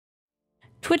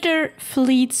Twitter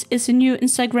fleets is the new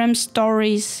Instagram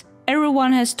stories.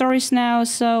 Everyone has stories now,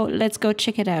 so let's go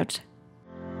check it out.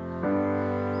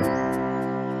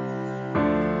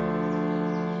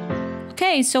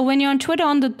 Okay, so when you're on Twitter,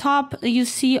 on the top, you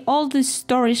see all these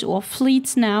stories or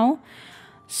fleets now.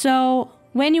 So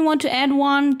when you want to add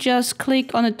one, just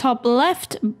click on the top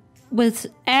left with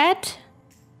add,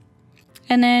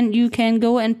 and then you can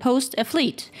go and post a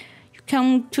fleet. You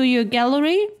come to your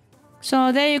gallery,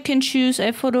 so there you can choose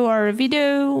a photo or a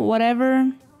video,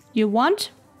 whatever you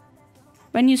want.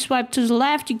 When you swipe to the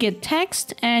left, you get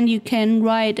text, and you can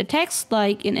write a text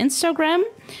like in Instagram.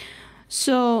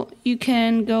 So you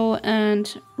can go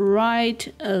and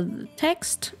write the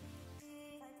text.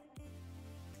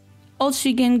 Also,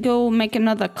 you can go make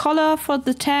another color for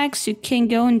the text. You can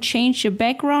go and change your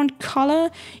background color.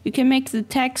 You can make the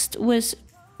text with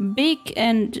big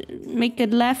and make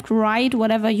it left, right,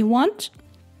 whatever you want.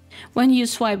 When you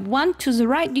swipe one to the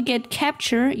right, you get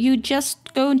capture. You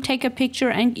just go and take a picture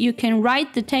and you can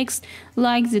write the text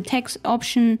like the text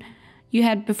option you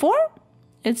had before.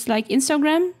 It's like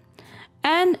Instagram.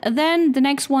 And then the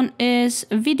next one is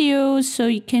videos. So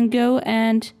you can go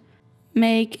and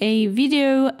make a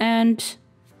video, and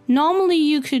normally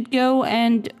you could go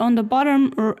and on the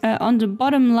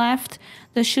bottom left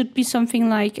there should be something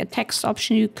like a text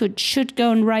option. You should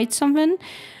go and write something.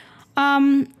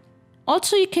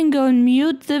 Also, you can go and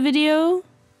mute the video.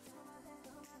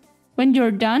 When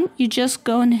you're done, you just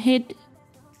go and hit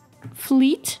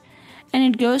fleet and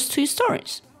it goes to your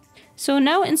stories. So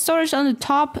now in stories on the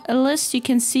top list, you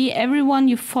can see everyone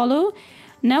you follow.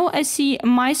 Now I see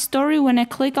my story when I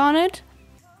click on it.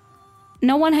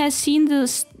 No one has seen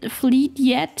this fleet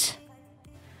yet.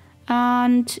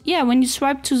 And yeah, when you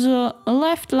swipe to the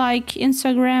left, like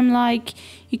Instagram, like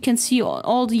you can see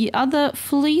all the other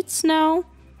fleets now.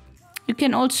 You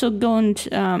can also go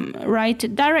and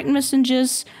write direct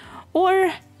messages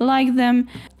or like them.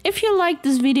 If you like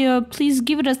this video, please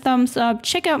give it a thumbs up.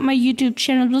 Check out my YouTube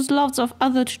channel with lots of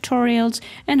other tutorials,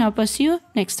 and hope I see you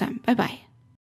next time. Bye bye.